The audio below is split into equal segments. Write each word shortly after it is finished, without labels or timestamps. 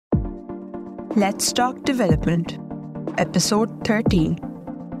Let's Talk Development, Episode 13.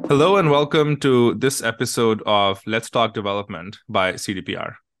 Hello and welcome to this episode of Let's Talk Development by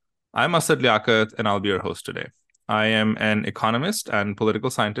CDPR. I'm Asad Liaqat and I'll be your host today. I am an economist and political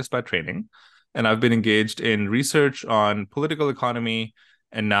scientist by training, and I've been engaged in research on political economy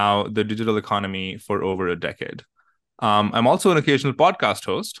and now the digital economy for over a decade. I'm also an occasional podcast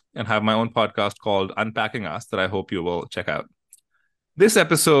host and have my own podcast called Unpacking Us that I hope you will check out. This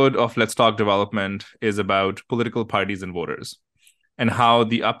episode of Let's Talk Development is about political parties and voters and how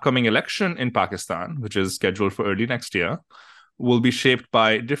the upcoming election in Pakistan, which is scheduled for early next year, will be shaped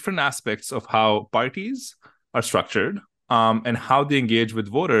by different aspects of how parties are structured and how they engage with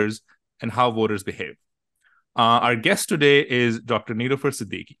voters and how voters behave. Our guest today is Dr. Niloufer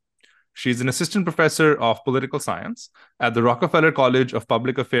Siddiqui. She's an assistant professor of political science at the Rockefeller College of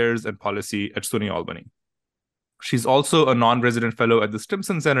Public Affairs and Policy at SUNY Albany. She's also a non-resident fellow at the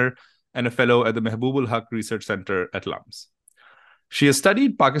Stimson Center and a fellow at the Mehboob ul Haq Research Center at LUMS. She has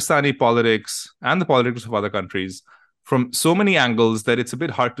studied Pakistani politics and the politics of other countries from so many angles that it's a bit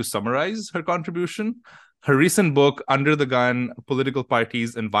hard to summarize her contribution. Her recent book, Under the Gun: Political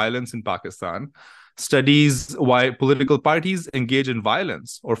Parties and Violence in Pakistan, studies why political parties engage in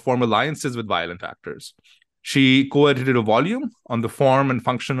violence or form alliances with violent actors. She co-edited a volume on the form and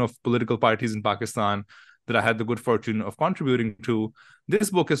function of political parties in Pakistan that I had the good fortune of contributing to.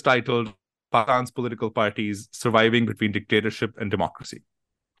 This book is titled Pakistan's Political Parties: Surviving Between Dictatorship and Democracy.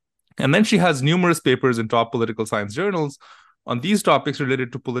 And then she has numerous papers in top political science journals on these topics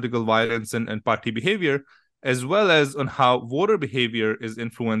related to political violence and party behavior, as well as on how voter behavior is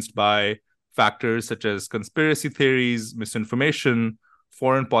influenced by factors such as conspiracy theories, misinformation,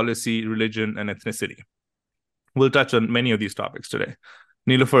 foreign policy, religion, and ethnicity. We'll touch on many of these topics today.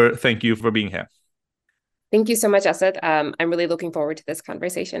 Niloufer, thank you for being here. Thank you so much, Asad. I'm really looking forward to this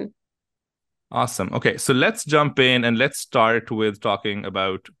conversation. Awesome. Okay, so let's jump in and let's start with talking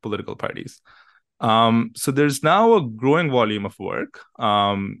about political parties. So there's now a growing volume of work,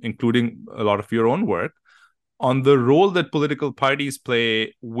 including a lot of your own work, on the role that political parties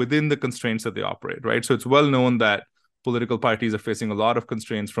play within the constraints that they operate, right? So it's well known that political parties are facing a lot of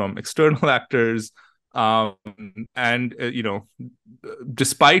constraints from external actors,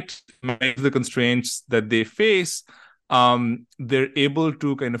 despite many of the constraints that they face, they're able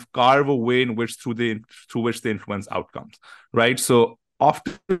to kind of carve a way in which through which they influence outcomes, right? So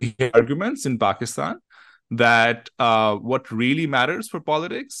often we hear arguments in Pakistan that what really matters for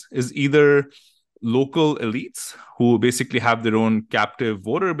politics is either local elites who basically have their own captive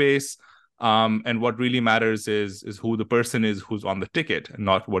voter base, and what really matters is who the person is who's on the ticket and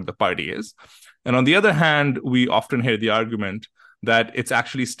not what the party is. And on the other hand, we often hear the argument that it's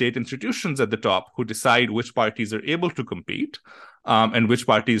actually state institutions at the top who decide which parties are able to compete, and which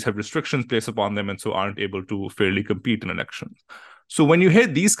parties have restrictions placed upon them and so aren't able to fairly compete in elections. So when you hear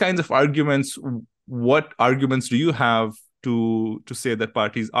these kinds of arguments, what arguments do you have to say that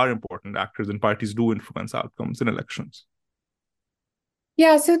parties are important actors and parties do influence outcomes in elections?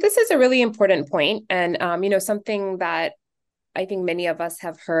 Yeah, so this is a really important point, and something that I think many of us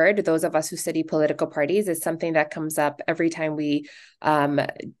have heard, those of us who study political parties, is something that comes up every time we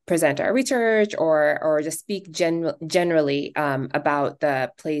present our research or just speak generally about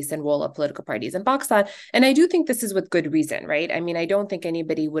the place and role of political parties in Pakistan. And I do think this is with good reason, right? I mean, I don't think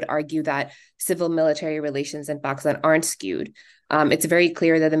anybody would argue that civil-military relations in Pakistan aren't skewed. It's very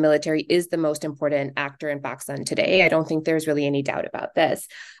clear that the military is the most important actor in Pakistan today. I don't think there's really any doubt about this.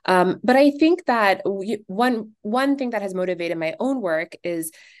 But I think that one thing that has motivated my own work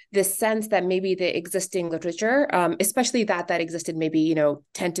is this sense that maybe the existing literature, especially that existed maybe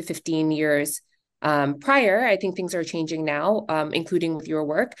 10 to 15 years prior. I think things are changing now, including with your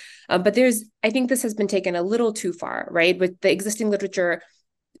work. But I think this has been taken a little too far, right? With the existing literature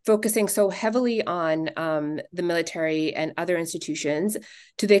focusing so heavily on the military and other institutions,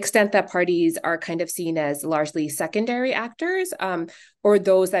 to the extent that parties are kind of seen as largely secondary actors, or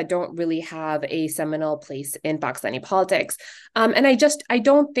those that don't really have a seminal place in Pakistani politics. And I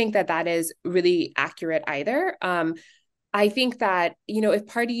don't think that is really accurate either. I think that, if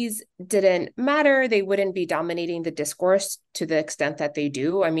parties didn't matter, they wouldn't be dominating the discourse to the extent that they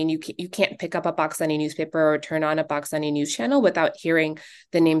do. I mean, you can't pick up a Pakistani newspaper or turn on a Pakistani news channel without hearing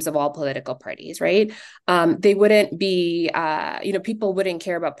the names of all political parties, right? They wouldn't be, people wouldn't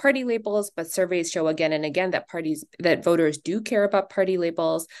care about party labels, but surveys show again and again that voters do care about party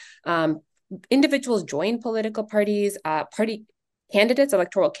labels. Individuals join political parties,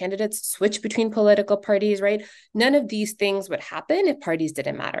 electoral candidates switch between political parties, right? None of these things would happen if parties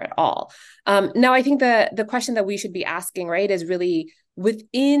didn't matter at all. Now, I think the question that we should be asking, right, is really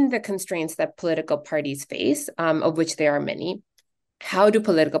within the constraints that political parties face, of which there are many, how do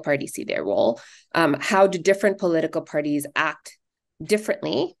political parties see their role? How do different political parties act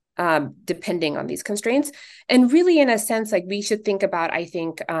differently depending on these constraints? And really, in a sense, like we should think about, I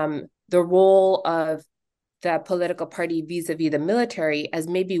think, the role of the political party vis-a-vis the military as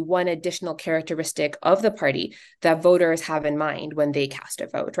maybe one additional characteristic of the party that voters have in mind when they cast a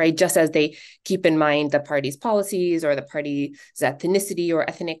vote, right? Just as they keep in mind the party's policies or the party's ethnicity or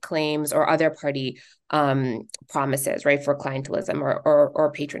ethnic claims or other party promises, right, for clientelism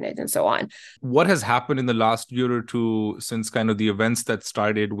or patronage and so on. What has happened in the last year or two since kind of the events that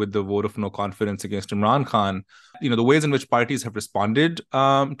started with the vote of no confidence against Imran Khan, the ways in which parties have responded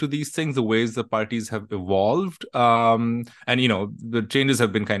to these things, the ways the parties have evolved, and, the changes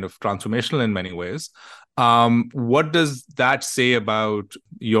have been kind of transformational in many ways. What does that say about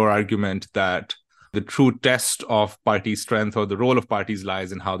your argument that the true test of party strength or the role of parties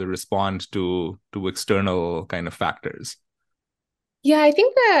lies in how they respond to external kind of factors? Yeah, I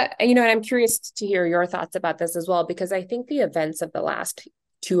think that, and I'm curious to hear your thoughts about this as well, because I think the events of the last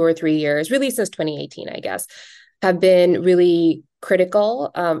 2 or 3 years, really since 2018, I guess, have been really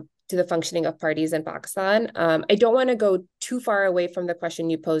critical to the functioning of parties in Pakistan. I don't want to go too far away from the question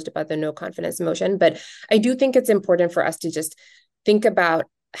you posed about the no confidence motion, but I do think it's important for us to just think about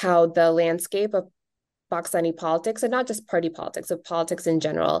how the landscape of Pakistani politics, and not just party politics, of politics in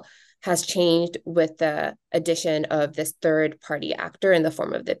general, has changed with the addition of this third party actor in the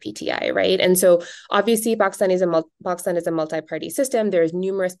form of the PTI, right? And so obviously Pakistan is a multi-party system. There's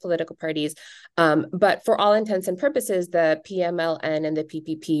numerous political parties, but for all intents and purposes, the PMLN and the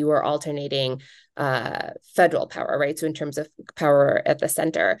PPP were alternating federal power, right? So in terms of power at the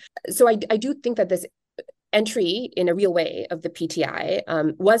center. So I do think that this entry in a real way of the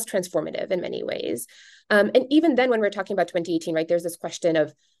PTI was transformative in many ways. And even then, when we're talking about 2018, right, there's this question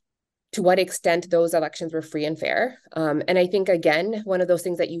of to what extent those elections were free and fair. And I think, again, one of those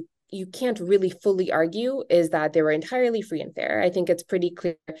things that you can't really fully argue is that they were entirely free and fair. I think it's pretty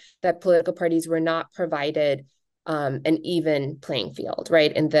clear that political parties were not provided an even playing field,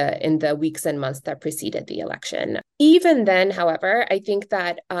 right, in the weeks and months that preceded the election. Even then, however, I think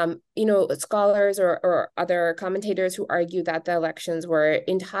that scholars or other commentators who argue that the elections were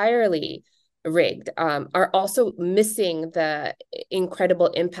entirely rigged are also missing the incredible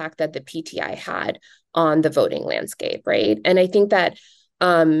impact that the PTI had on the voting landscape, right? And I think that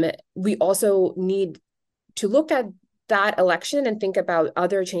we also need to look at that election and think about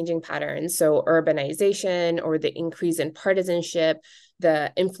other changing patterns. So urbanization or the increase in partisanship,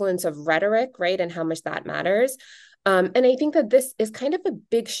 the influence of rhetoric, right? And how much that matters. And I think that this is kind of a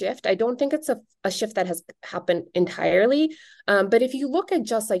big shift. I don't think it's a shift that has happened entirely. But if you look at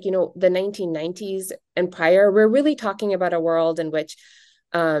just like, the 1990s and prior, we're really talking about a world in which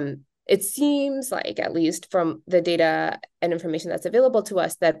it seems like, at least from the data and information that's available to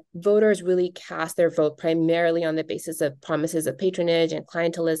us, that voters really cast their vote primarily on the basis of promises of patronage and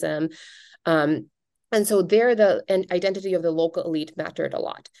clientelism. And so there, the identity of the local elite mattered a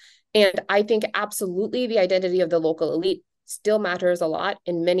lot. And I think absolutely the identity of the local elite still matters a lot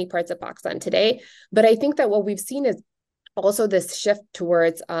in many parts of Pakistan today. But I think that what we've seen is also this shift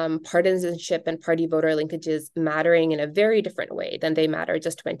towards partisanship and party voter linkages mattering in a very different way than they mattered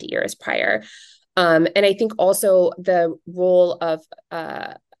just 20 years prior. And I think also the role of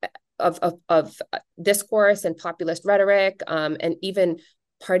discourse and populist rhetoric and even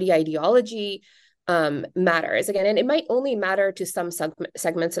party ideology matters again. And it might only matter to some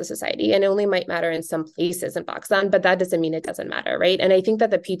segments of society, and it only might matter in some places in Pakistan, but that doesn't mean it doesn't matter, right? And I think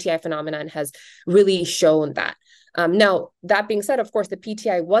that the PTI phenomenon has really shown that. Now, that being said, of course, the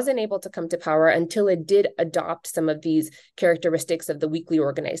PTI wasn't able to come to power until it did adopt some of these characteristics of the weakly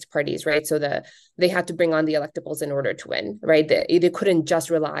organized parties, right? So they had to bring on the electables in order to win, right? They couldn't just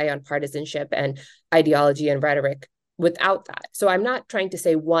rely on partisanship and ideology and rhetoric without that. So I'm not trying to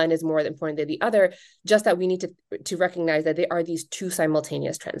say one is more important than the other, just that we need to recognize that there are these two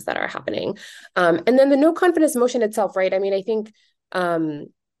simultaneous trends that are happening. And then the no confidence motion itself, right? I mean, I think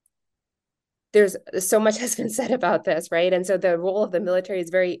there's so much has been said about this, right? And so the role of the military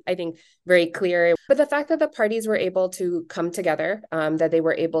is very clear. But the fact that the parties were able to come together, that they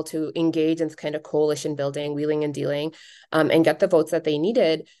were able to engage in kind of coalition building, wheeling and dealing, and get the votes that they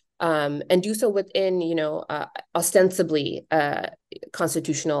needed, and do so within, ostensibly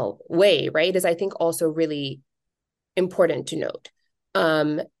constitutional way, right, is I think also really important to note.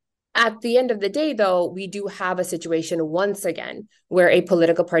 At the end of the day, though, we do have a situation once again where a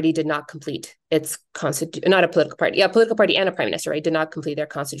political party did not complete its political party and a prime minister, right, did not complete their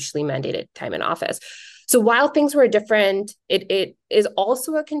constitutionally mandated time in office. So while things were different, it is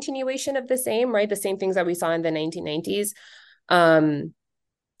also a continuation of the same, right? The same things that we saw in the 1990s.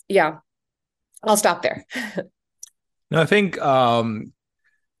 Yeah, I'll stop there. No, I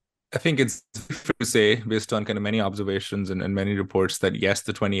think it's fair to say, based on kind of many observations and many reports, that yes,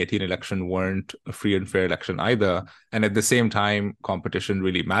 the 2018 election weren't a free and fair election either. And at the same time, competition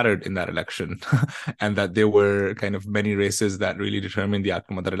really mattered in that election, and that there were kind of many races that really determined the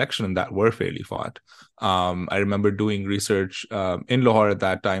outcome of that election and that were fairly fought. I remember doing research in Lahore at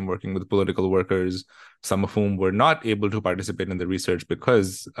that time, working with political workers, some of whom were not able to participate in the research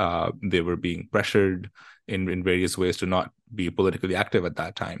because they were being pressured in various ways to not be politically active at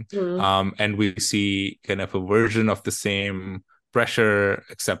that time. And we see kind of a version of the same pressure,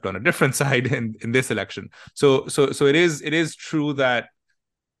 except on a different side in this election. So it is true that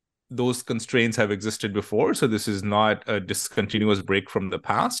those constraints have existed before. So this is not a discontinuous break from the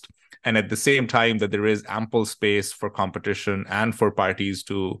past. And at the same time, that there is ample space for competition and for parties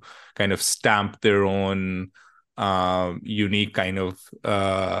to kind of stamp their own unique kind of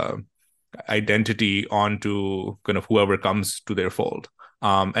identity onto kind of whoever comes to their fold.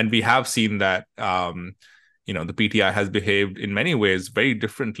 And we have seen that, the PTI has behaved in many ways very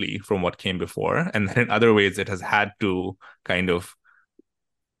differently from what came before. And then in other ways, it has had to kind of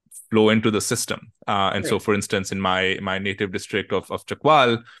flow into the system. And so, for instance, in my native district of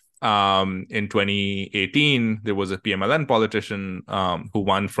Chakwal, in 2018, there was a PMLN politician who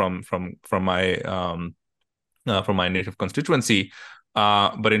won from my native constituency.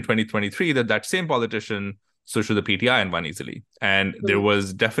 But in 2023, that same politician switched to the PTI and won easily. And there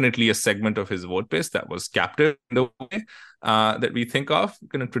was definitely a segment of his vote base that was captive in the way that we think of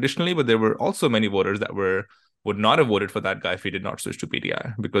kind of traditionally. But there were also many voters that would not have voted for that guy if he did not switch to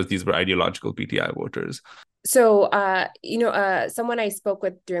PTI, because these were ideological PTI voters. So, someone I spoke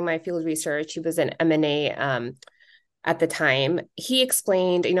with during my field research, he was an M&A at the time, he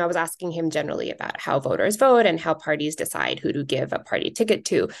explained, I was asking him generally about how voters vote and how parties decide who to give a party ticket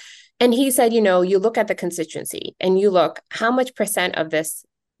to. And he said, you look at the constituency and you look how much percent of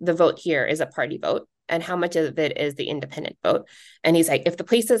the vote here is a party vote and how much of it is the independent vote. And he's like, if the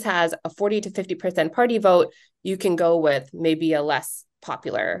places has a 40 to 50% party vote, you can go with maybe a less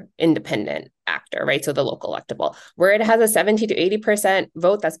popular independent actor, right? So the local electable. Where it has a 70 to 80%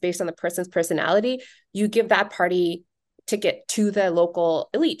 vote that's based on the person's personality, you give that party ticket to the local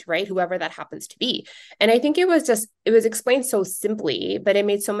elite, right? Whoever that happens to be. And I think it was explained so simply, but it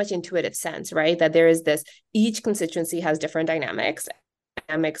made so much intuitive sense, right? That there is each constituency has different dynamics.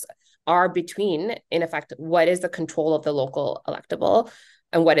 Dynamics are between, in effect, what is the control of the local electable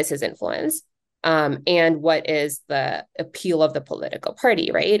and what is his influence, and what is the appeal of the political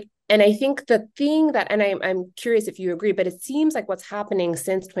party, right? And I think the thing that, and I'm curious if you agree, but it seems like what's happening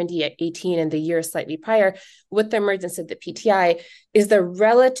since 2018 and the years slightly prior with the emergence of the PTI is the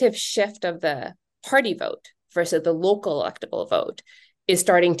relative shift of the party vote versus the local electable vote is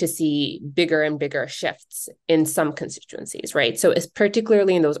starting to see bigger and bigger shifts in some constituencies, right? So it's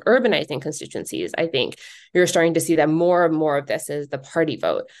particularly in those urbanizing constituencies, I think you're starting to see that more and more of this is the party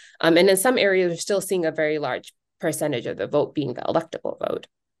vote. And in some areas, we're still seeing a very large percentage of the vote being the electable vote.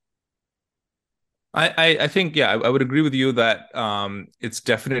 I think, yeah, I would agree with you that it's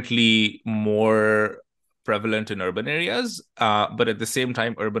definitely more prevalent in urban areas, but at the same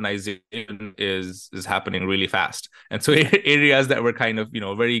time, urbanization is happening really fast. And so areas that were kind of,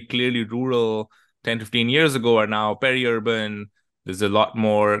 very clearly rural 10, 15 years ago are now peri-urban. There's a lot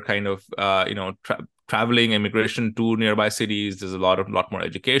more kind of, traveling, immigration to nearby cities. There's a lot more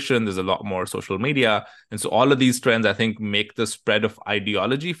education. There's a lot more social media. And so all of these trends, I think, make the spread of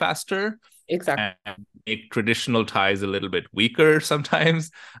ideology faster. Exactly. And make traditional ties a little bit weaker sometimes.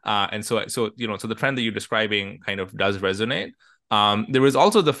 And so the trend that you're describing kind of does resonate. There is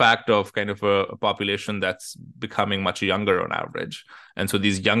also the fact of kind of a population that's becoming much younger on average. And so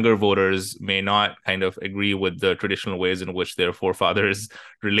these younger voters may not kind of agree with the traditional ways in which their forefathers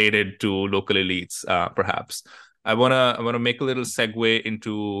related to local elites, perhaps. I want to make a little segue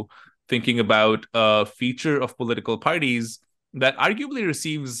into thinking about a feature of political parties that arguably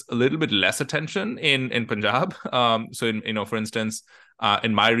receives a little bit less attention in Punjab. So, for instance,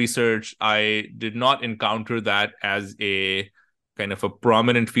 in my research, I did not encounter that as a kind of a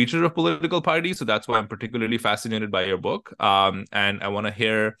prominent feature of political parties. So that's why I'm particularly fascinated by your book. And I want to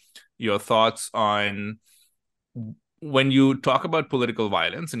hear your thoughts on when you talk about political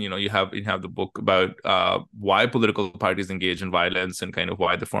violence, and you have the book about why political parties engage in violence and kind of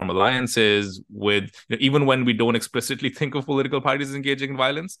why they form alliances with, even when we don't explicitly think of political parties engaging in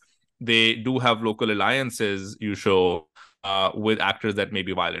violence, they do have local alliances, you show, with actors that may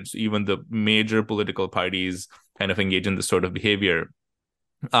be violent. So even the major political parties kind of engage in this sort of behavior.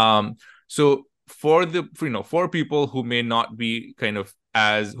 So for people who may not be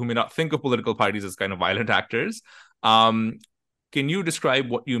who may not think of political parties as kind of violent actors, can you describe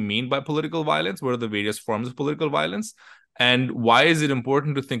what you mean by political violence? What are the various forms of political violence? And why is it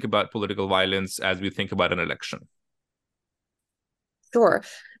important to think about political violence as we think about an election? Sure.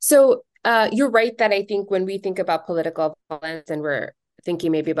 So you're right that I think when we think about political violence and we're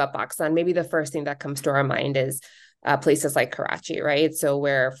thinking maybe about Pakistan, maybe the first thing that comes to our mind is places like Karachi, right? So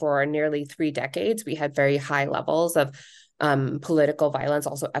where for nearly 3 decades, we had very high levels of political violence,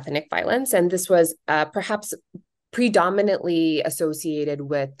 also ethnic violence. And this was perhaps predominantly associated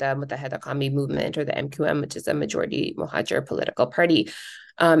with the Muttahida Qawmi movement, or the MQM, which is a majority Muhajir political party.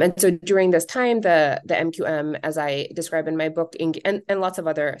 And so during this time, the MQM, as I describe in my book, and lots of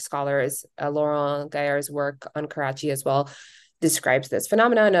other scholars, Laurent Gaillard's work on Karachi as well, describes this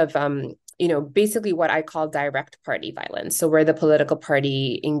phenomenon of, basically what I call direct party violence. So where the political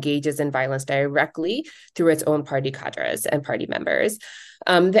party engages in violence directly through its own party cadres and party members.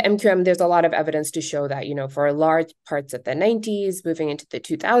 The MQM, there's a lot of evidence to show that, for large parts of the 90s, moving into the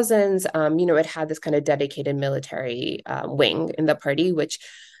 2000s, it had this kind of dedicated military wing in the party, which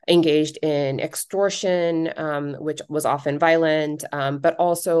engaged in extortion, which was often violent, but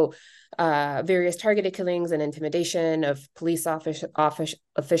also various targeted killings and intimidation of police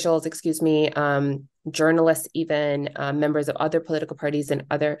officials, journalists, even members of other political parties and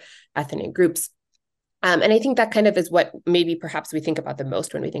other ethnic groups. And I think that kind of is what maybe perhaps we think about the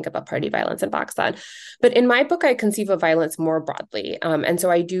most when we think about party violence in Pakistan. But in my book, I conceive of violence more broadly. And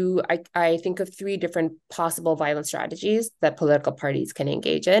so I think of 3 different possible violence strategies that political parties can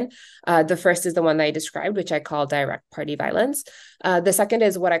engage in. The first is the one that I described, which I call direct party violence. The second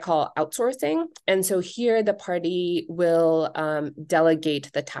is what I call outsourcing. And so here the party will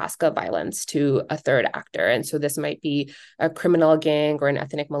delegate the task of violence to a third actor. And so this might be a criminal gang or an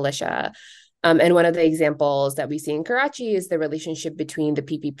ethnic militia. And one of the examples that we see in Karachi is the relationship between the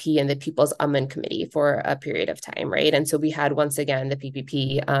PPP and the People's Aman Committee for a period of time, right? And so we had, once again, the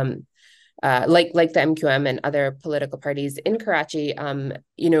PPP, like the MQM and other political parties in Karachi,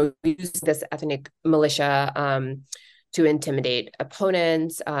 use this ethnic militia to intimidate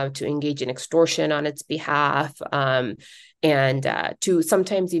opponents, to engage in extortion on its behalf, and to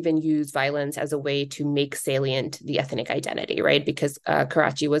sometimes even use violence as a way to make salient the ethnic identity, right? Because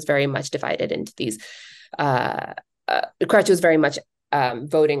Karachi was very much divided into these, Karachi was very much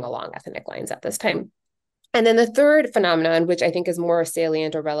voting along ethnic lines at this time. And then the third phenomenon, which I think is more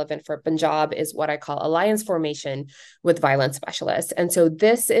salient or relevant for Punjab, is what I call alliance formation with violence specialists. And so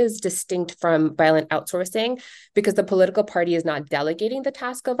this is distinct from violent outsourcing because the political party is not delegating the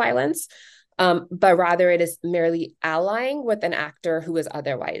task of violence, but rather it is merely allying with an actor who is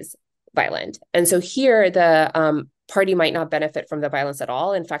otherwise violent. And so here the party might not benefit from the violence at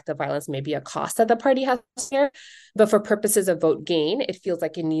all. In fact, the violence may be a cost that the party has here, but for purposes of vote gain, it feels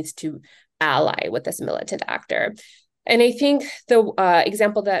like it needs to ally with this militant actor. And I think the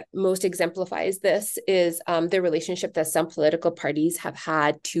example that most exemplifies this is the relationship that some political parties have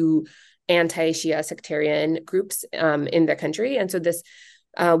had to anti-Shia sectarian groups in the country. And so this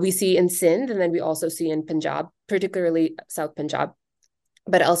we see in Sindh, and then we also see in Punjab, particularly South Punjab,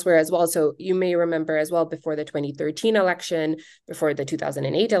 but elsewhere as well. So you may remember as well, before the 2013 election, before the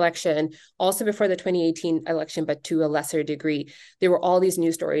 2008 election, also before the 2018 election, but to a lesser degree, there were all these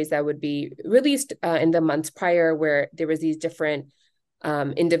news stories that would be released in the months prior, where there was these different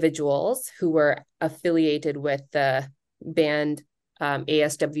individuals who were affiliated with the band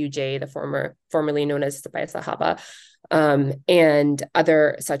ASWJ, the formerly known as Sipai Sahaba, and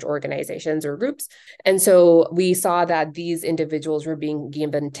other such organizations or groups. And so we saw that these individuals were being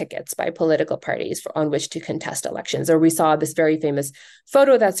given tickets by political parties on which to contest elections. Or we saw this very famous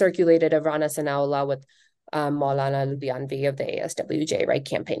photo that circulated of Rana Sanaullah with Maulana Lubianvi of the ASWJ, right,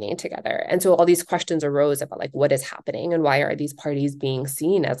 campaigning together. And so all these questions arose about like what is happening and why are these parties being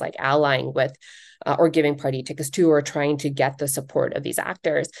seen as like allying with or giving party tickets to or trying to get the support of these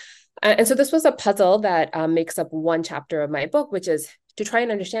actors. And so this was a puzzle that makes up one chapter of my book, which is to try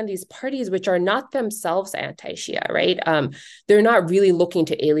and understand these parties, which are not themselves anti-Shia, right? They're not really looking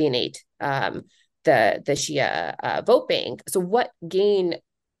to alienate the Shia vote bank. So what gain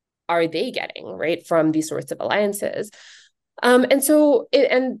are they getting, right, from these sorts of alliances? And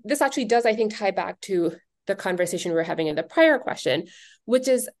this actually does, I think, tie back to the conversation we were having in the prior question, which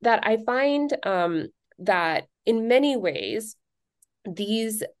is that I find that in many ways,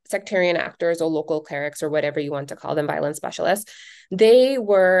 these sectarian actors or local clerics or whatever you want to call them, violence specialists, they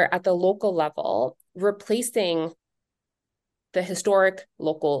were at the local level replacing the historic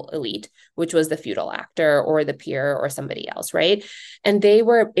local elite, which was the feudal actor or the peer or somebody else, right? And they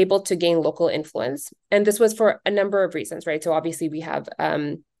were able to gain local influence. And this was for a number of reasons, right? So obviously we have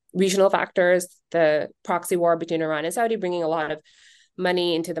regional factors, the proxy war between Iran and Saudi bringing a lot of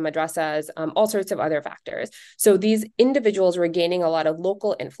money into the madrasas, all sorts of other factors. So these individuals were gaining a lot of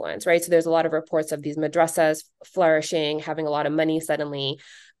local influence, right? So there's a lot of reports of these madrasas flourishing, having a lot of money suddenly.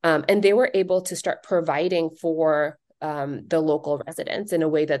 And they were able to start providing for the local residents in a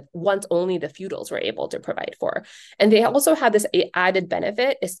way that once only the feudals were able to provide for. And they also had this added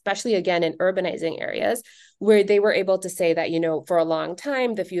benefit, especially again in urbanizing areas, where they were able to say that, for a long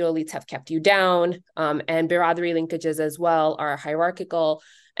time, the feudal elites have kept you down, and biradari linkages as well are hierarchical.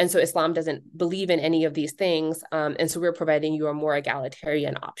 And so Islam doesn't believe in any of these things. And so we're providing you a more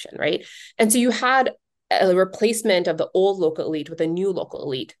egalitarian option, right? And so you had a replacement of the old local elite with a new local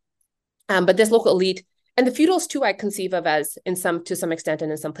elite. But this local elite, and the feudals too, I conceive of as to some extent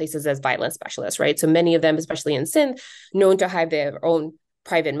and in some places as violence specialists, right? So many of them, especially in Sindh, known to have their own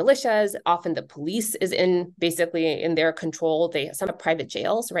private militias. Often the police is basically in their control. They have some private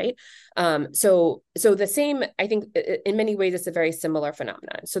jails, right? So the same, I think in many ways, it's a very similar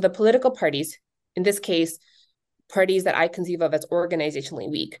phenomenon. So the political parties, in this case, parties that I conceive of as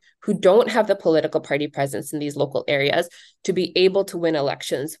organizationally weak, who don't have the political party presence in these local areas to be able to win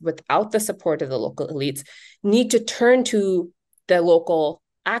elections without the support of the local elites, need to turn to the local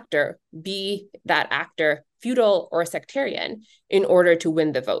actor, be that actor feudal or sectarian, in order to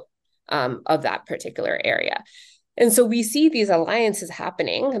win the vote of that particular area. And so we see these alliances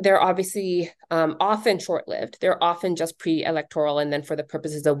happening. They're obviously often short-lived. They're often just pre-electoral and then for the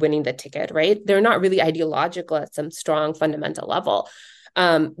purposes of winning the ticket, right? They're not really ideological at some strong fundamental level.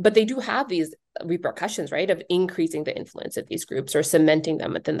 But they do have these repercussions, right, of increasing the influence of these groups or cementing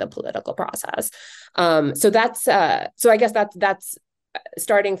them within the political process. So I guess that's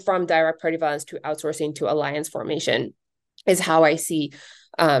starting from direct party violence to outsourcing to alliance formation is how I see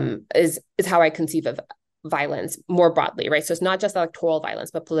is how I conceive of violence more broadly, right? So it's not just electoral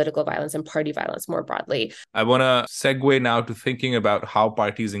violence, but political violence and party violence more broadly. I want to segue now to thinking about how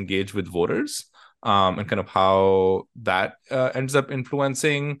parties engage with voters, and kind of how that ends up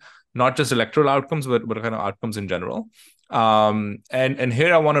influencing not just electoral outcomes, but kind of outcomes in general. And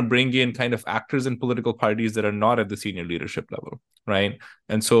here I want to bring in kind of actors in political parties that are not at the senior leadership level, right?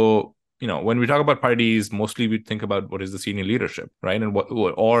 And so, when we talk about parties, mostly we think about what is the senior leadership, right? And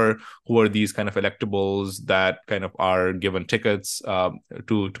or who are these kind of electables that kind of are given tickets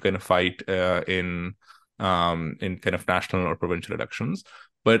to kind of fight in kind of national or provincial elections.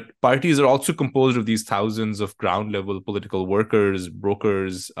 But parties are also composed of these thousands of ground level political workers,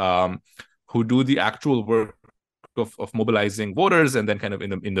 brokers, who do the actual work of mobilizing voters, and then kind of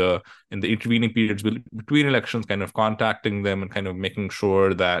in the intervening periods between elections, kind of contacting them and kind of making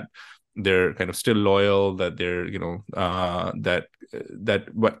sure that they're kind of still loyal, that they're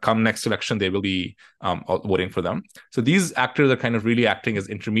that what come next election they will be voting for them. So these actors are kind of really acting as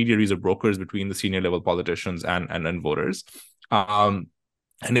intermediaries or brokers between the senior level politicians and voters.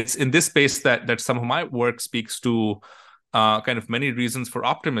 And it's in this space that some of my work speaks to kind of many reasons for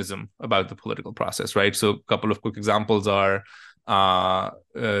optimism about the political process, right? So a couple of quick examples are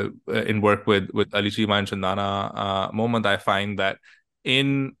in work with Ali Chima and Chandana Mohammad, I find that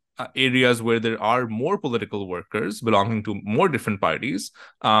in areas where there are more political workers belonging to more different parties,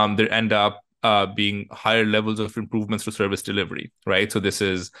 there end up being higher levels of improvements to service delivery, right? So this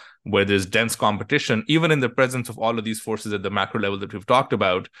is where there's dense competition, even in the presence of all of these forces at the macro level that we've talked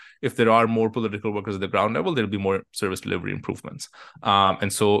about. If there are more political workers at the ground level, there'll be more service delivery improvements.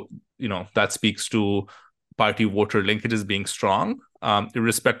 And so, that speaks to party voter linkages being strong,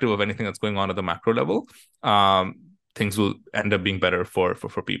 irrespective of anything that's going on at the macro level. Things will end up being better for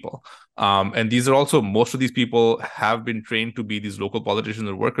people. And these are also, most of these people have been trained to be these local politicians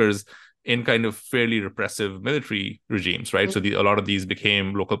or workers in kind of fairly repressive military regimes, right? Mm-hmm. So a lot of these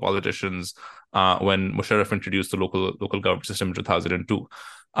became local politicians when Musharraf introduced the local government system in 2002.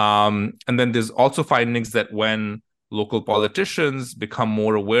 And then there's also findings that when local politicians become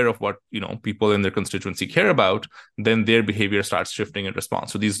more aware of what people in their constituency care about, then their behavior starts shifting in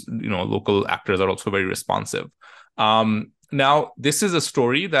response. So these local actors are also very responsive. Now, this is a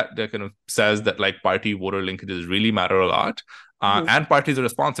story that kind of says that like party voter linkages really matter a lot, and parties are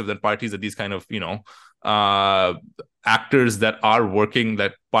responsive. Then parties are these kind of actors that are working,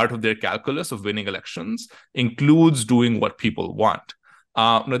 that part of their calculus of winning elections includes doing what people want.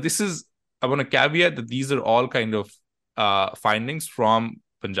 Now, I want to caveat that these are all kind of findings from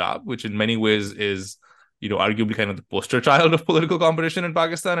Punjab, which in many ways is arguably kind of the poster child of political competition in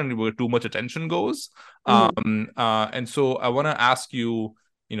Pakistan, and where too much attention goes. And so I want to ask you,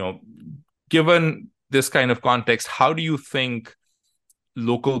 given this kind of context, how do you think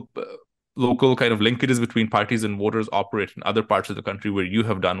local kind of linkages between parties and voters operate in other parts of the country where you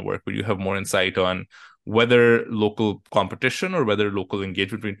have done work, where you have more insight on whether local competition or whether local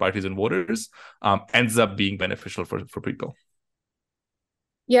engagement between parties and voters ends up being beneficial for people?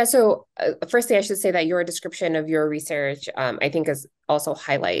 Yeah, so firstly, I should say that your description of your research, I think, also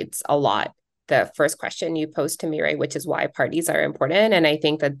highlights a lot the first question you posed to me, right, which is why parties are important. And I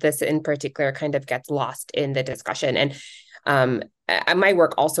think that this in particular kind of gets lost in the discussion. And my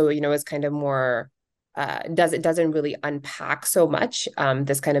work also, is kind of more, doesn't really unpack so much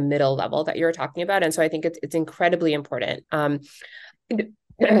this kind of middle level that you're talking about. And so I think it's incredibly important.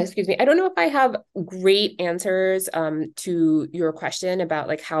 Excuse me. I don't know if I have great answers to your question about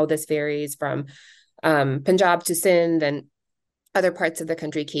like how this varies from Punjab to Sindh and other parts of the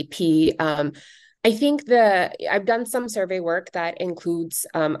country, KP. I think I've done some survey work that includes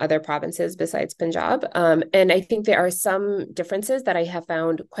other provinces besides Punjab. And I think there are some differences that I have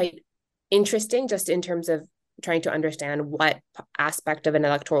found quite interesting just in terms of trying to understand what aspect of an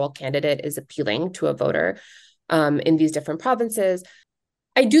electoral candidate is appealing to a voter in these different provinces.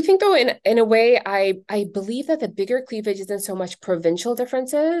 I do think, though, in a way, I believe that the bigger cleavage isn't so much provincial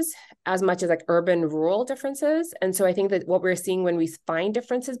differences as much as like urban-rural differences. And so I think that what we're seeing when we find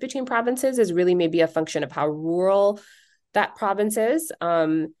differences between provinces is really maybe a function of how rural that province is.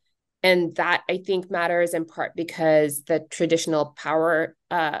 And that, I think, matters in part because the traditional power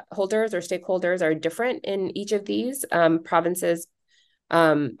holders or stakeholders are different in each of these provinces.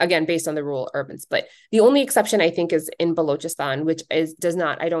 Again, based on the rural urban split. The only exception I think is in Balochistan, which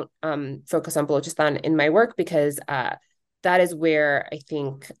I don't focus on Balochistan in my work because that is where I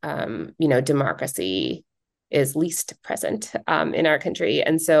think, democracy is least present in our country.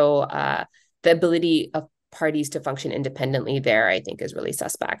 And so the ability of parties to function independently there, I think, is really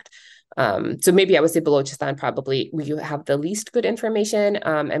suspect. So maybe I would say Balochistan probably you have the least good information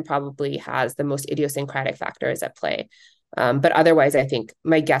and probably has the most idiosyncratic factors at play. But otherwise, I think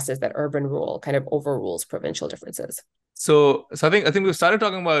my guess is that urban rural kind of overrules provincial differences. So I think we've started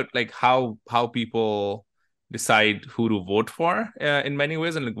talking about like how people decide who to vote for in many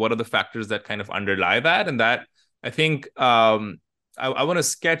ways, and like what are the factors that kind of underlie that. And that I think I want to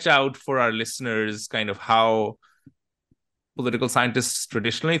sketch out for our listeners kind of how political scientists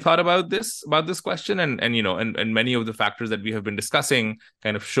traditionally thought about this question, and many of the factors that we have been discussing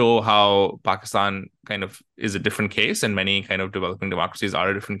kind of show how Pakistan kind of is a different case, and many kind of developing democracies are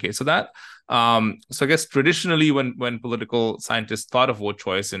a different case of that. So I guess traditionally, when political scientists thought of vote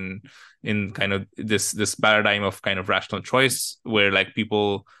choice in kind of this paradigm of kind of rational choice, where like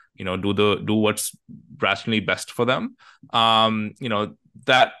people do what's rationally best for them,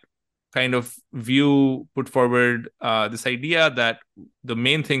 that kind of view put forward this idea that the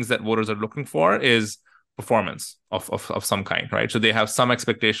main things that voters are looking for is performance of some kind, right? So they have some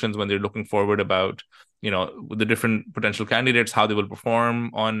expectations when they're looking forward about, the different potential candidates, how they will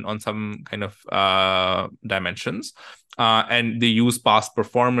perform on some kind of dimensions. And they use past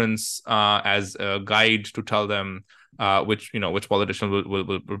performance as a guide to tell them which politician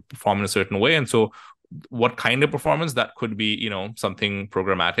will perform in a certain way. And so what kind of performance that could be, something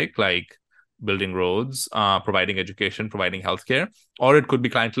programmatic like building roads, providing education, providing healthcare, or it could be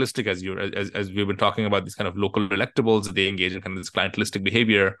clientelistic, as we've been talking about these kind of local electables. They engage in kind of this clientelistic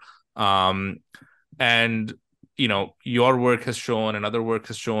behavior, and your work has shown and other work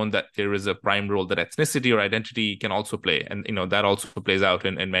has shown that there is a prime role that ethnicity or identity can also play, and that also plays out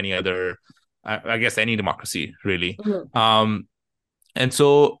in many other, I guess, any democracy really. Mm-hmm. And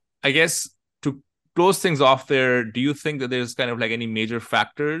so I guess to close things off there, do you think that there's kind of like any major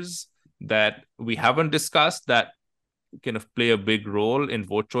factors that we haven't discussed that kind of play a big role in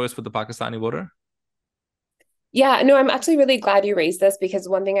vote choice for the Pakistani voter? Yeah, no, I'm actually really glad you raised this, because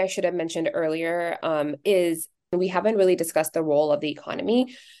one thing I should have mentioned earlier is we haven't really discussed the role of the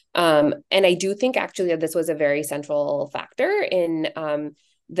economy. And I do think actually that this was a very central factor in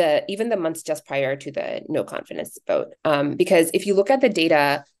even the months just prior to the no confidence vote. Because if you look at the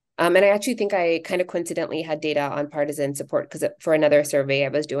data, and I actually think I kind of coincidentally had data on partisan support because for another survey I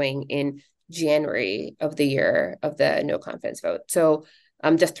was doing in January of the year of the no confidence vote. So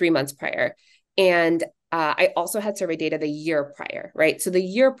just 3 months prior. And I also had survey data the year prior, right? So the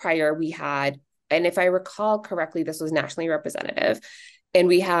year prior we had, and if I recall correctly, this was nationally representative, and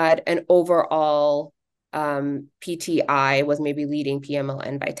we had an overall PTI was maybe leading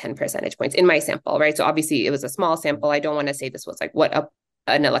PMLN by 10 percentage points in my sample, right? So obviously it was a small sample. I don't want to say this was like what a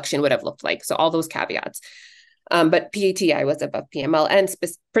an election would have looked like. So all those caveats. But PATI was above PML, and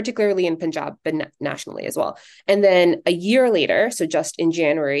particularly in Punjab, but nationally as well. And then a year later, so just in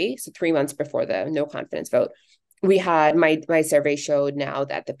January, so 3 months before the no confidence vote, we had my survey showed now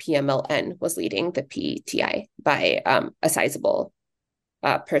that the PMLN was leading the PTI by a sizable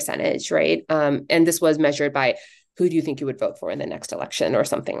percentage, right? And this was measured by who do you think you would vote for in the next election or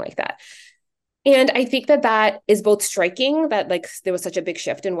something like that. And I think that is both striking that like there was such a big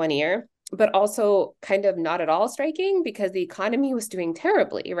shift in 1 year, but also kind of not at all striking because the economy was doing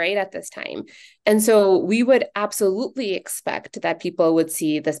terribly, right, at this time. And so we would absolutely expect that people would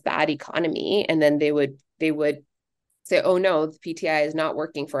see this bad economy and then they would say, oh no, the PTI is not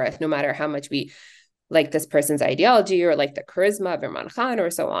working for us, no matter how much we like this person's ideology or like the charisma of Imran Khan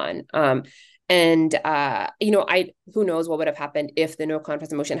or so on. Who knows what would have happened if the no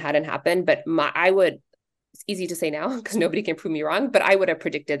confidence motion hadn't happened, but it's easy to say now because nobody can prove me wrong, but I would have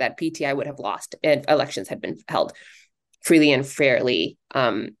predicted that PTI would have lost if elections had been held freely and fairly,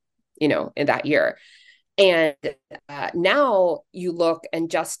 in that year. And now you look and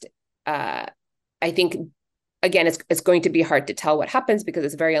just, I think, again, it's going to be hard to tell what happens because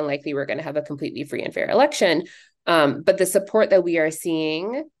it's very unlikely we're going to have a completely free and fair election. But the support that we are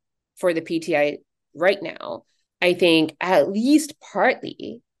seeing for the PTI right now, I think at least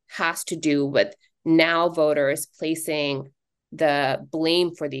partly has to do with now voters placing the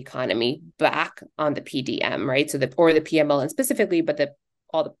blame for the economy back on the PDM, right? So the PML and specifically, but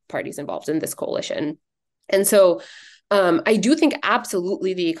all the parties involved in this coalition. And so I do think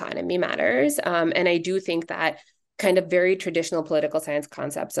absolutely the economy matters. And I do think that kind of very traditional political science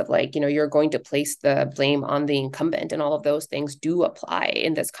concepts of like, you're going to place the blame on the incumbent and all of those things do apply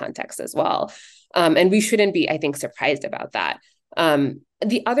in this context as well. And we shouldn't be, I think, surprised about that.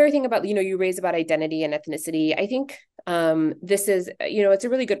 The other thing about, you raised about identity and ethnicity, I think this is, it's a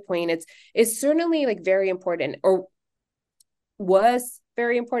really good point. It's certainly like very important, or was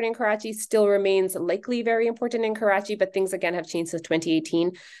very important in Karachi, still remains likely very important in Karachi, but things again have changed since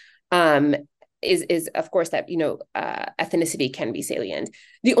 2018. Is of course that ethnicity can be salient.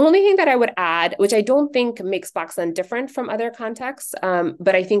 The only thing that I would add, which I don't think makes Pakistan different from other contexts,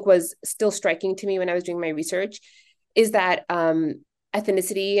 but I think was still striking to me when I was doing my research, is that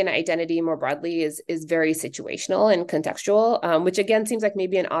ethnicity and identity more broadly is very situational and contextual, which again seems like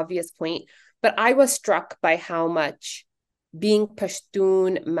maybe an obvious point, but I was struck by how much being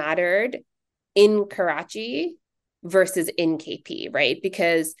Pashtun mattered in Karachi versus in KP, right?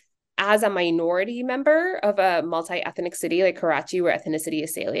 Because as a minority member of a multi-ethnic city like Karachi, where ethnicity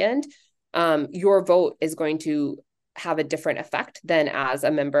is salient, your vote is going to have a different effect than as a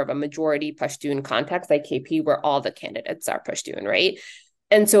member of a majority Pashtun context like KP, where all the candidates are Pashtun, right?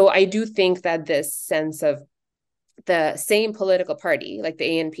 And so I do think that this sense of the same political party, like the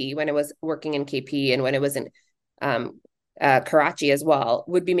ANP, when it was working in KP and when it was in Karachi as well,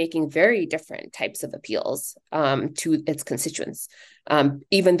 would be making very different types of appeals to its constituents,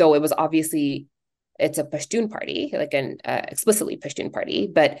 even though it was obviously, it's a Pashtun party, like an explicitly Pashtun party,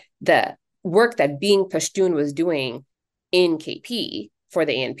 but the work that being Pashtun was doing in KP for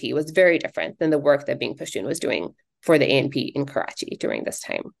the ANP was very different than the work that being Pashtun was doing for the ANP in Karachi during this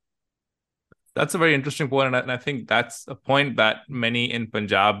time. That's a very interesting point, and I think that's a point that many in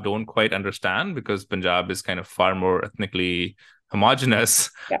Punjab don't quite understand, because Punjab is kind of far more ethnically homogenous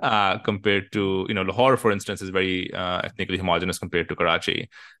compared to, Lahore, for instance, is very ethnically homogenous compared to Karachi,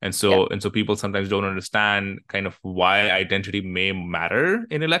 and so people sometimes don't understand kind of why identity may matter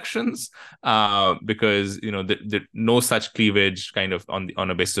in elections, because no such cleavage kind of on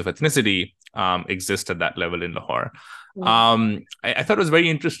a basis of ethnicity exists at that level in Lahore. I thought it was very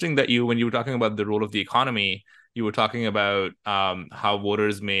interesting that when you were talking about the role of the economy, you were talking about how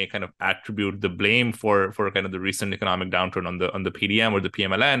voters may kind of attribute the blame for kind of the recent economic downturn on the PDM or the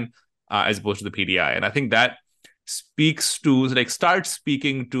PMLN as opposed to the PDI. And I think that starts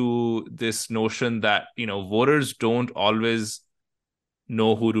speaking to this notion that, voters don't always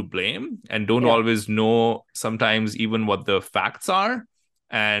know who to blame and don't always know sometimes even what the facts are.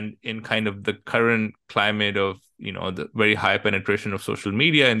 And in kind of the current climate of, the very high penetration of social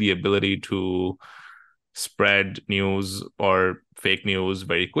media and the ability to spread news or fake news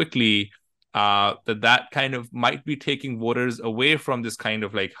very quickly, that kind of might be taking voters away from this kind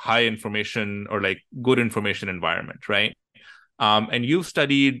of like high information or like good information environment, right? And you've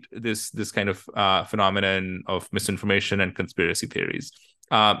studied this kind of phenomenon of misinformation and conspiracy theories.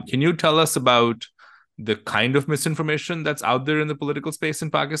 Can you tell us about the kind of misinformation that's out there in the political space in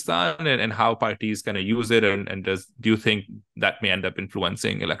Pakistan and how parties kind of use it, and do you think that may end up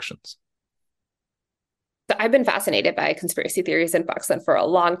influencing elections? I've been fascinated by conspiracy theories in Pakistan for a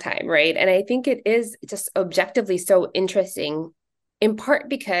long time, right? And I think it is just objectively so interesting, in part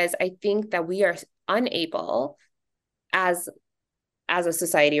because I think that we are unable as a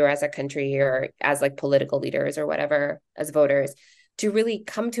society or as a country or as like political leaders or whatever, as voters, to really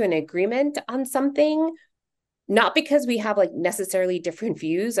come to an agreement on something, not because we have like necessarily different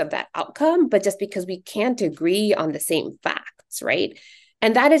views of that outcome, but just because we can't agree on the same facts, right?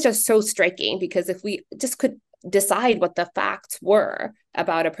 And that is just so striking, because if we just could decide what the facts were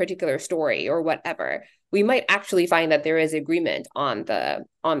about a particular story or whatever, we might actually find that there is agreement on the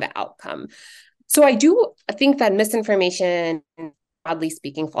outcome. So I do think that misinformation, broadly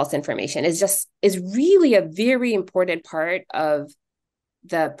speaking, false information is really a very important part of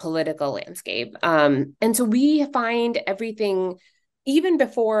the political landscape. And so we find everything, even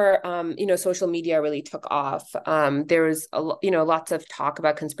before social media really took off. There was lots of talk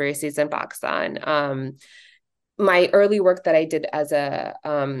about conspiracies in Pakistan. My early work that I did as a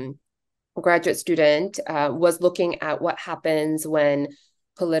graduate student was looking at what happens when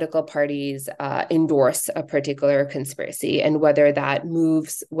political parties endorse a particular conspiracy, and whether that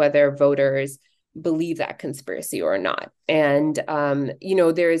moves whether voters believe that conspiracy or not. And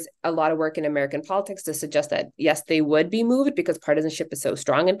there's a lot of work in American politics to suggest that yes, they would be moved because partisanship is so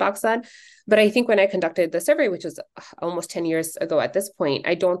strong in Pakistan. But I think when I conducted the survey, which was almost 10 years ago at this point,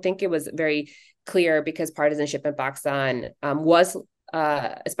 I don't think it was very clear, because partisanship in Pakistan was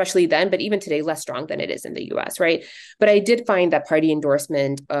especially then, but even today, less strong than it is in the US, right? But I did find that party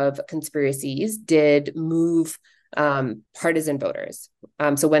endorsement of conspiracies did move partisan voters.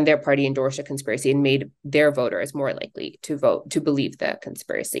 So when their party endorsed a conspiracy, and made their voters more likely to vote, to believe the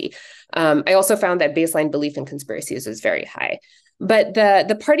conspiracy. I also found that baseline belief in conspiracies was very high. But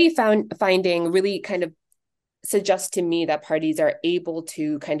the party finding really kind of suggests to me that parties are able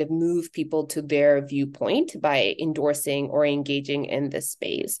to kind of move people to their viewpoint by endorsing or engaging in this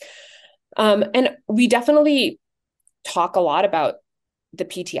space. And we definitely talk a lot about the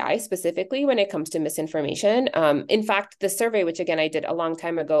PTI specifically when it comes to misinformation. In fact, the survey, which again I did a long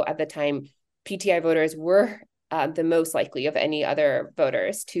time ago, at the time, PTI voters were the most likely of any other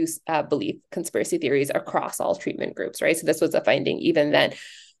voters to believe conspiracy theories across all treatment groups, right? So this was a finding even then.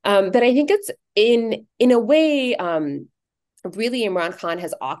 But I think it's in a way, really Imran Khan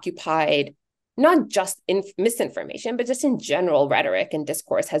has occupied not just in misinformation, but just in general rhetoric and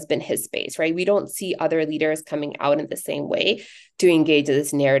discourse has been his space, right? We don't see other leaders coming out in the same way to engage in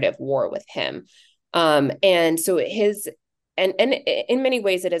this narrative war with him. And so and in many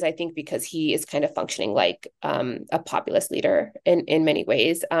ways it is, I think, because he is kind of functioning like a populist leader in many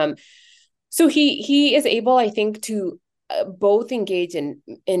ways. So he is able, I think, to both engage in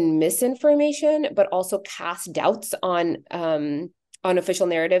misinformation, but also cast doubts on official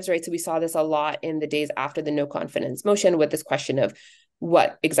narratives, right? So we saw this a lot in the days after the no confidence motion, with this question of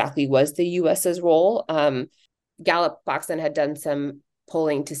what exactly was the US's role. Gallup Pakistan had done some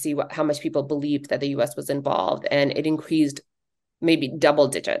polling to see how much people believed that the US was involved, and it increased maybe double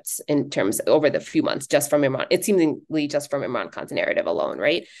digits in terms over the few months just from Imran. It seemingly just from Imran Khan's narrative alone,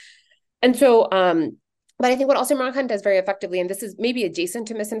 right? And so, but I think what also Imran Khan does very effectively, and this is maybe adjacent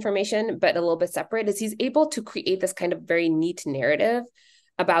to misinformation, but a little bit separate, is he's able to create this kind of very neat narrative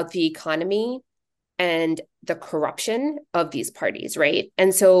about the economy and the corruption of these parties, right?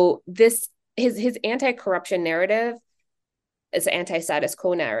 And so his anti-corruption narrative, his anti-status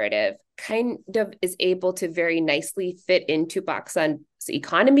quo narrative, kind of is able to very nicely fit into Pakistan's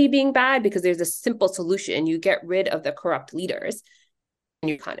economy being bad, because there's a simple solution. You get rid of the corrupt leaders and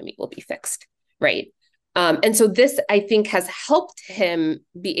your economy will be fixed, right? And so this, I think, has helped him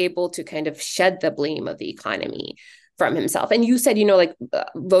be able to kind of shed the blame of the economy from himself. And you said,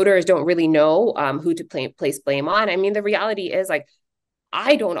 voters don't really know who to place blame on. I mean, the reality is, like,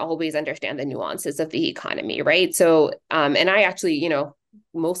 I don't always understand the nuances of the economy, right? So, and I actually,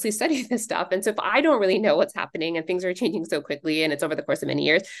 mostly study this stuff. And so if I don't really know what's happening and things are changing so quickly and it's over the course of many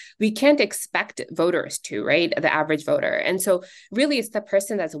years, we can't expect voters to, right? The average voter. And so really it's the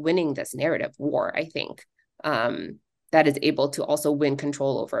person that's winning this narrative war, I think, that is able to also win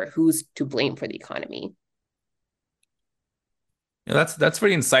control over who's to blame for the economy. Yeah, that's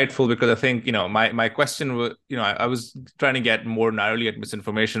very insightful, because I think, my question was, I was trying to get more narrowly at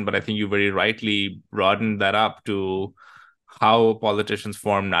misinformation, but I think you very rightly broadened that up to how politicians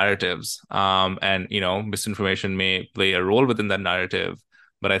form narratives. And, misinformation may play a role within that narrative,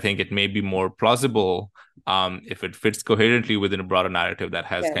 but I think it may be more plausible if it fits coherently within a broader narrative that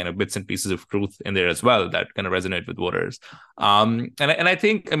has kind of bits and pieces of truth in there as well that kind of resonate with voters. And I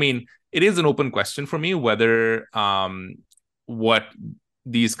think, it is an open question for me whether what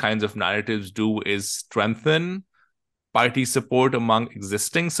these kinds of narratives do is strengthen party support among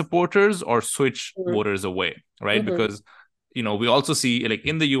existing supporters or switch voters away, right? Because, we also see, like,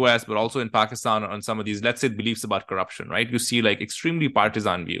 in the US, but also in Pakistan, on some of these, let's say, beliefs about corruption, right? You see, like, extremely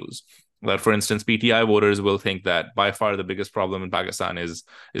partisan views. That, for instance, PTI voters will think that by far the biggest problem in Pakistan is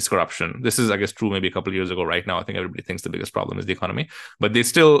corruption. This is, I guess, true maybe a couple of years ago. Right now, I think everybody thinks the biggest problem is the economy, but they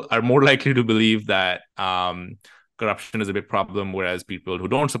still are more likely to believe that corruption is a big problem, whereas people who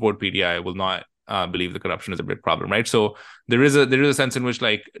don't support PTI will not believe the corruption is a big problem, right? So there is a sense in which,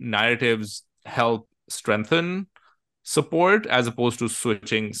 like, narratives help strengthen support as opposed to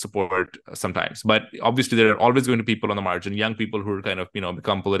switching support sometimes. But obviously there are always going to be people on the margin, young people who are kind of,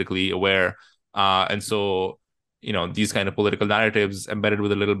 become politically aware. And so, these kind of political narratives embedded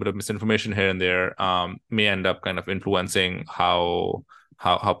with a little bit of misinformation here and there may end up kind of influencing how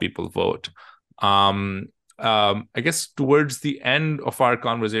people vote. I guess towards the end of our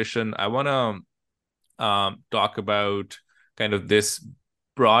conversation, I want to talk about kind of this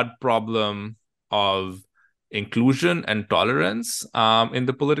broad problem of inclusion and tolerance in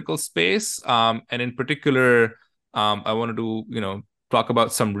the political space. And in particular, I wanted to, talk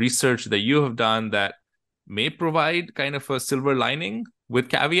about some research that you have done that may provide kind of a silver lining with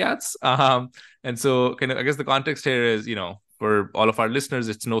caveats. And so kind of, I guess the context here is, for all of our listeners,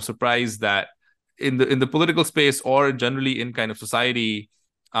 it's no surprise that in the political space or generally in kind of society,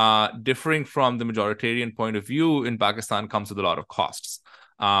 differing from the majoritarian point of view in Pakistan comes with a lot of costs.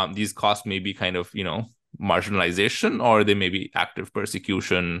 These costs may be kind of, marginalization, or they may be active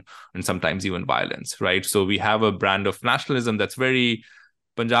persecution and sometimes even violence, right? So we have a brand of nationalism that's very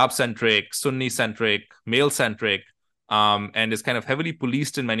Punjab-centric, Sunni-centric, male-centric, and is kind of heavily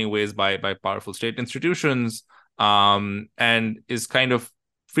policed in many ways by powerful state institutions, and is kind of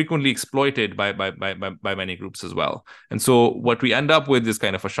frequently exploited by many groups as well. And so what we end up with is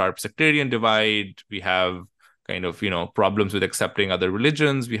kind of a sharp sectarian divide. We have kind of, problems with accepting other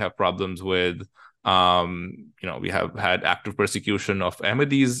religions. We have problems with we have had active persecution of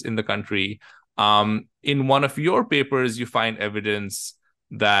Ahmadis in the country. In one of your papers, you find evidence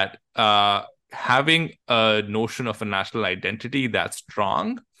that having a notion of a national identity that's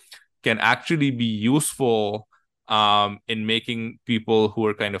strong can actually be useful in making people who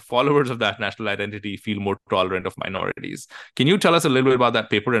are kind of followers of that national identity feel more tolerant of minorities. Can you tell us a little bit about that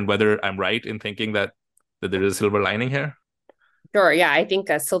paper and whether I'm right in thinking that there is a silver lining here? Sure. Yeah, I think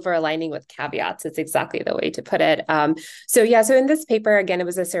a silver lining with caveats is exactly the way to put it. So in this paper, again, it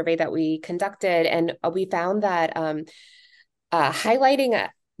was a survey that we conducted, and we found that highlighting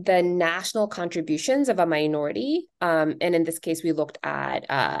the national contributions of a minority, and in this case, we looked at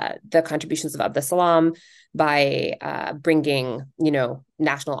the contributions of Abdus Salam by bringing,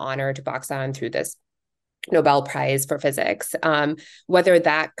 national honor to Pakistan through this Nobel Prize for Physics, whether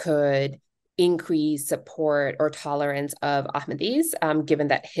that could increase support or tolerance of Ahmadis, given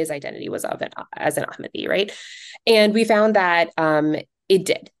that his identity was as an Ahmadi, right? And we found that it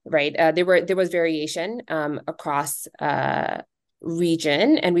did, right? There was variation across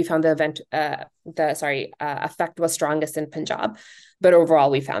region, and we found the effect was strongest in Punjab, but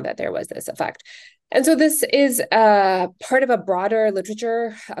overall we found that there was this effect. And so this is part of a broader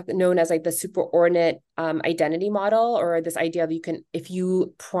literature known as like the superordinate identity model, or this idea of if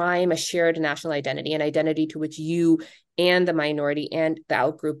you prime a shared national identity, an identity to which you and the minority and the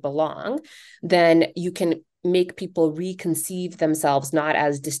outgroup belong, then you can make people reconceive themselves not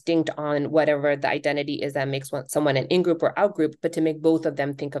as distinct on whatever the identity is that makes someone an in-group or out-group, but to make both of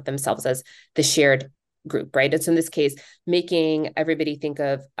them think of themselves as the shared group, right? And so in this case, making everybody think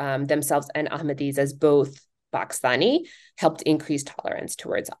of themselves and Ahmadis as both Pakistani helped increase tolerance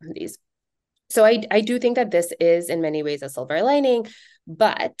towards Ahmadis. So I do think that this is in many ways a silver lining,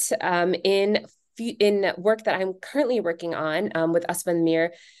 but in work that I'm currently working on with Asad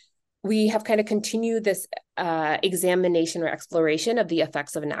Mir, we have kind of continued this examination or exploration of the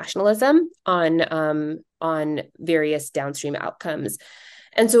effects of nationalism on various downstream outcomes.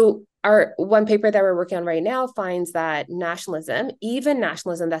 And so our one paper that we're working on right now finds that nationalism, even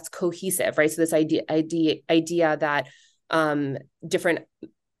nationalism that's cohesive, right? So this idea that different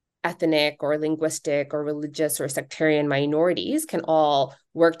ethnic or linguistic or religious or sectarian minorities can all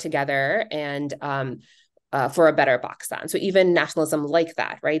work together and for a better Pakistan. So even nationalism like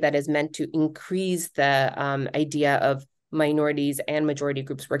that, right, that is meant to increase the idea of minorities and majority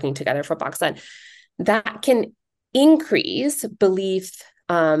groups working together for Pakistan, that can increase belief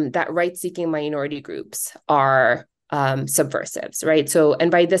that right-seeking minority groups are subversives, right? So, and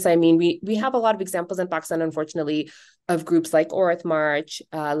by this, I mean, we have a lot of examples in Pakistan, unfortunately, of groups like Aurat March,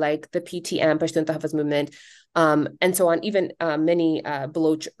 like the PTM, Pashtun Tahafuz Movement, and so on, even many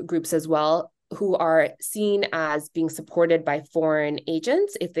Baloch groups as well, who are seen as being supported by foreign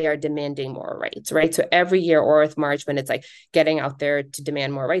agents if they are demanding more rights, right? So every year, Aurat March, when it's like getting out there to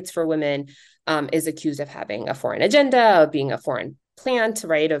demand more rights for women, is accused of having a foreign agenda, of being a foreign plant,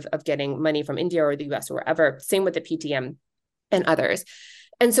 right, of getting money from India or the US or wherever. Same with the PTM and others.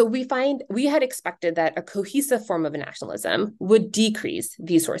 And so we had expected that a cohesive form of nationalism would decrease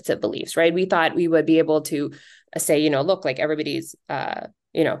these sorts of beliefs, right? We thought we would be able to say, look, like everybody's,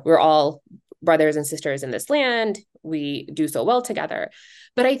 we're all brothers and sisters in this land. We do so well together.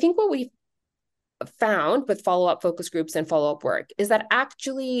 But I think what we found with follow-up focus groups and follow-up work is that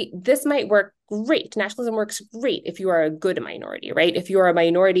actually this might work great. Nationalism works great if you are a good minority, right? If you are a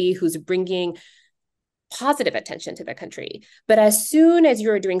minority who's bringing positive attention to the country. But as soon as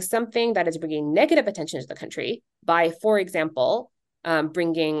you're doing something that is bringing negative attention to the country by, for example,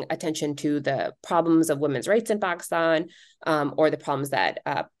 bringing attention to the problems of women's rights in Pakistan, or the problems that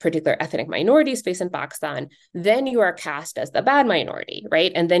particular ethnic minorities face in Pakistan, then you are cast as the bad minority,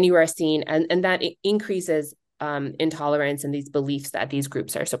 right? And then you are seen, and that increases intolerance and these beliefs that these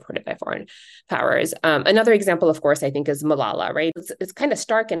groups are supported by foreign powers. Another example, of course, I think is Malala, right? It's kind of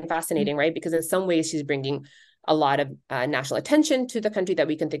stark and fascinating, right? Because in some ways she's bringing a lot of national attention to the country that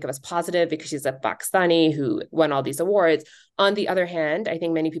we can think of as positive because she's a Pakistani who won all these awards. On the other hand, I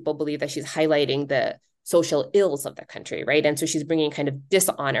think many people believe that she's highlighting the social ills of the country, right? And so she's bringing kind of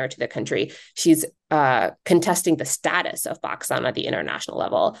dishonor to the country. She's contesting the status of Pakistan at the international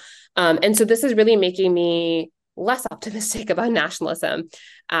level. And so this is really making me less optimistic about nationalism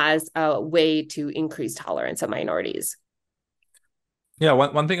as a way to increase tolerance of minorities. Yeah,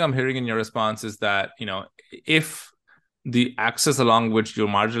 one thing I'm hearing in your response is that, if the axis along which you're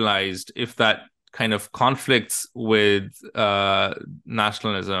marginalized, if that kind of conflicts with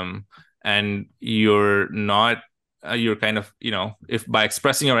nationalism, and you're kind of, if by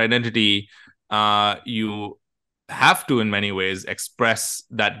expressing your identity, you have to in many ways express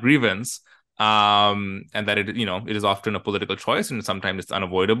that grievance, and that it is often a political choice and sometimes it's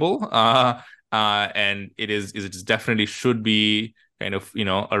unavoidable, and it definitely should be kind of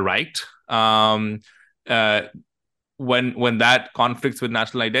a right. When that conflicts with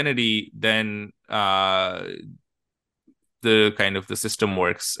national identity, then the system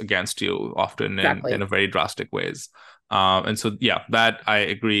works against you often Exactly. in a very drastic ways. And so, yeah, that I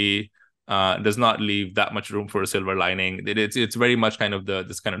agree does not leave that much room for a silver lining. It's very much kind of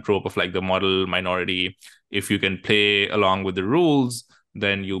this kind of trope of like the model minority. If you can play along with the rules,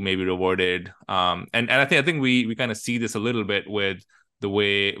 then you may be rewarded. And I think we kind of see this a little bit with the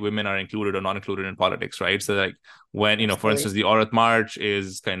way women are included or not included in politics, right? So like when, for instance, the Aurat March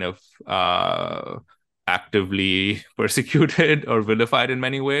is kind of actively persecuted or vilified in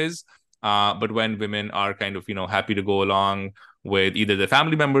many ways. But when women are kind of, happy to go along with either the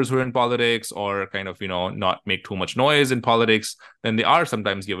family members who are in politics or kind of, not make too much noise in politics, then they are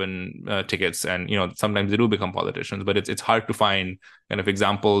sometimes given tickets, and, sometimes they do become politicians. But it's hard to find kind of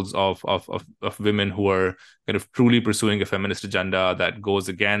examples of women who are kind of truly pursuing a feminist agenda that goes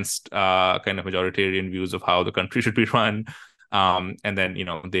against kind of majoritarian views of how the country should be run. And then,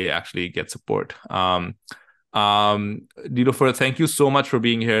 they actually get support. Niloufer, thank you so much for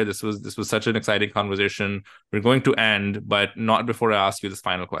being here. This was such an exciting conversation. We're going to end, but not before I ask you this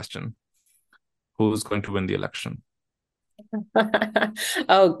final question. Who's going to win the election?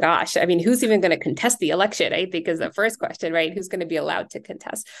 Oh gosh, I mean, who's even going to contest the election, I think is the first question, right? Who's going to be allowed to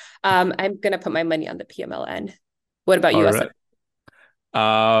contest? I'm going to put my money on the PMLN. What about you, Asad?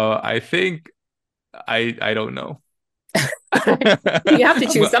 I think I don't know. You have to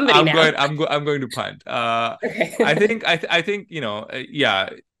choose somebody now. I'm going to punt. Okay. I think yeah,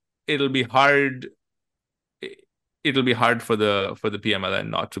 it'll be hard. It'll be hard for the PMLN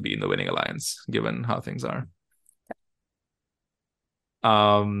not to be in the winning alliance, given how things are.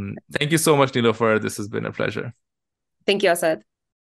 Thank you so much, Niloufer. This has been a pleasure. Thank you, Asad.